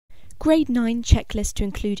Grade 9 checklist to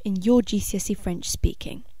include in your GCSE French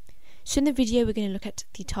speaking. So in the video we're going to look at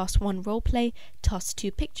the Task 1 roleplay, Task 2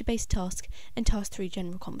 picture-based task, and Task 3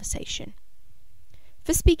 general conversation.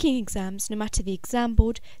 For speaking exams, no matter the exam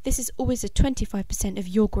board, this is always a 25% of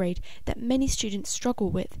your grade that many students struggle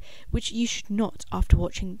with, which you should not after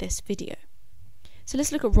watching this video. So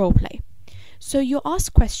let's look at roleplay. So you're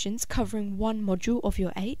asked questions covering one module of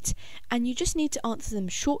your 8, and you just need to answer them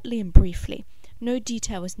shortly and briefly. No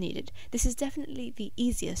detail is needed. This is definitely the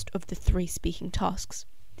easiest of the 3 speaking tasks.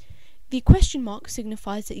 The question mark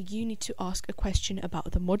signifies that you need to ask a question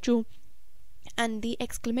about the module, and the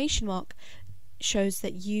exclamation mark shows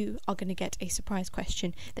that you are going to get a surprise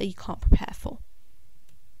question that you can't prepare for.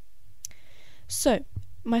 So,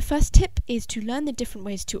 my first tip is to learn the different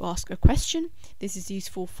ways to ask a question. This is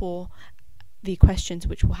useful for the questions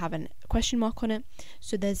which will have a question mark on it.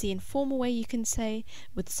 So there's the informal way you can say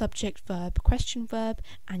with subject, verb, question, verb,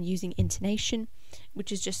 and using intonation,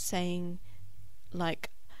 which is just saying,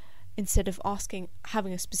 like, instead of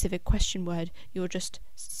having a specific question word, you're just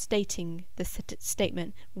stating the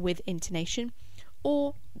statement with intonation,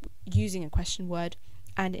 or using a question word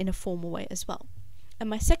and in a formal way as well. And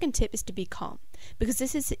my second tip is to be calm, because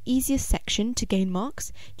this is the easiest section to gain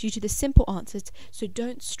marks due to the simple answers, so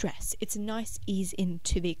don't stress. It's a nice ease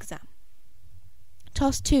into the exam.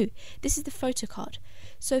 Task 2. This is the photo card.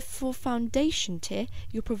 So for foundation tier,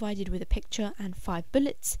 you're provided with a picture and 5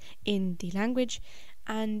 bullets in the language,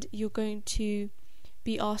 and you're going to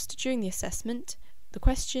be asked during the assessment the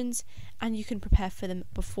questions, and you can prepare for them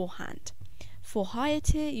beforehand. For higher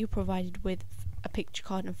tier, you're provided with a picture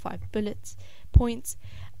card and 5 bullet points,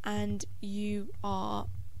 and you are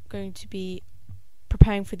going to be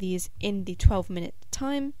preparing for these in the 12-minute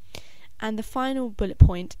time, and the final bullet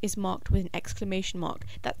point is marked with an exclamation mark.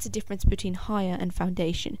 That's the difference between higher and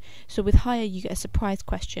foundation. So with higher you get a surprise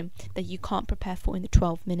question that you can't prepare for in the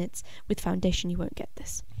 12 minutes. With foundation you won't get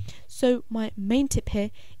this. So my main tip here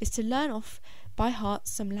is to learn off by heart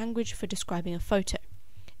some language for describing a photo.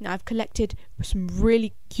 Now I've collected some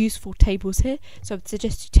really useful tables here, so I would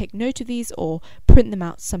suggest you take note of these or print them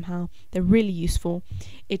out somehow. They're really useful.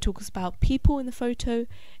 It talks about people in the photo,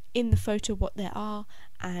 what they are,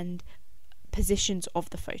 and positions of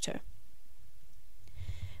the photo.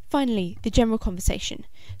 Finally, the general conversation.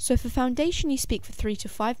 So for foundation you speak for 3 to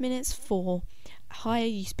 5 minutes, for higher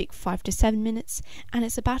you speak 5 to 7 minutes, and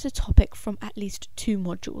it's about a topic from at least 2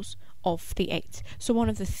 modules of the 8. So one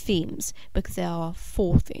of the themes, because there are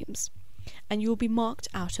 4 themes, and you'll be marked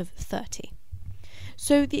out of 30.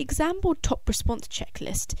 So the exam board top response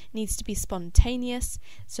checklist needs to be spontaneous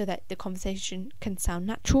so that the conversation can sound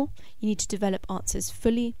natural. You need to develop answers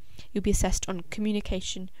fully. You'll be assessed on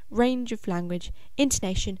communication, range of language,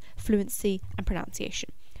 intonation, fluency, and pronunciation.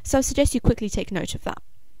 So I suggest you quickly take note of that.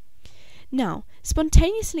 Now,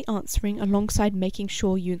 spontaneously answering alongside making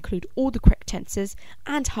sure you include all the correct tenses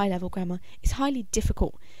and high-level grammar is highly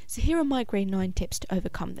difficult. So here are my grade 9 tips to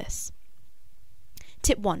overcome this.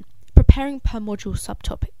 Tip 1. Preparing per module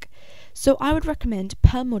subtopic. So I would recommend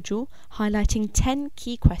per module highlighting 10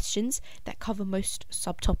 key questions that cover most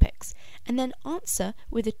subtopics, and then answer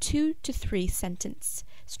with a 2 to 3 sentence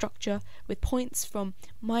structure with points from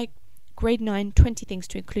my grade 9 20 things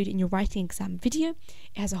to include in your writing exam video.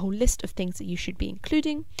 It has a whole list of things that you should be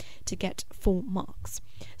including to get full marks.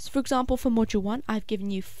 So for example, for module 1 I've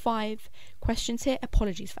given you 5 questions here.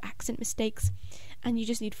 Apologies for accent mistakes. And you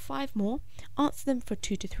just need 5 more. Answer them for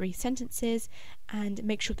 2 to 3 sentences and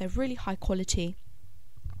make sure they're really high quality.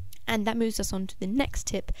 And that moves us on to the next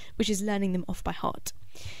tip, which is learning them off by heart.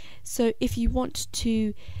 So if you want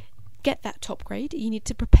to get that top grade, you need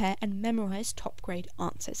to prepare and memorize top grade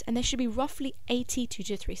answers, and there should be roughly 80 2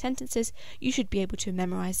 to 3 sentences. You should be able to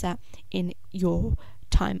memorize that in your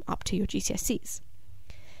time up to your GCSEs.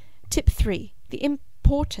 Tip 3. The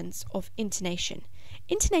importance of intonation.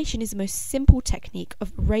 Intonation is the most simple technique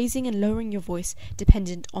of raising and lowering your voice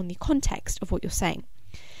dependent on the context of what you're saying.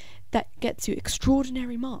 That gets you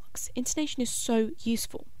extraordinary marks. Intonation is so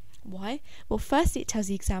useful. Why? Well, firstly, it tells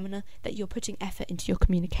the examiner that you're putting effort into your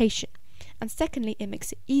communication. And secondly, it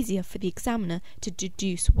makes it easier for the examiner to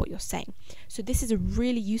deduce what you're saying. So this is a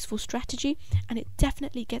really useful strategy, and it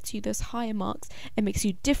definitely gets you those higher marks and makes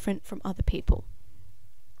you different from other people.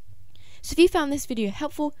 So if you found this video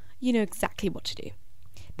helpful, you know exactly what to do.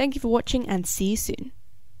 Thank you for watching, and see you soon.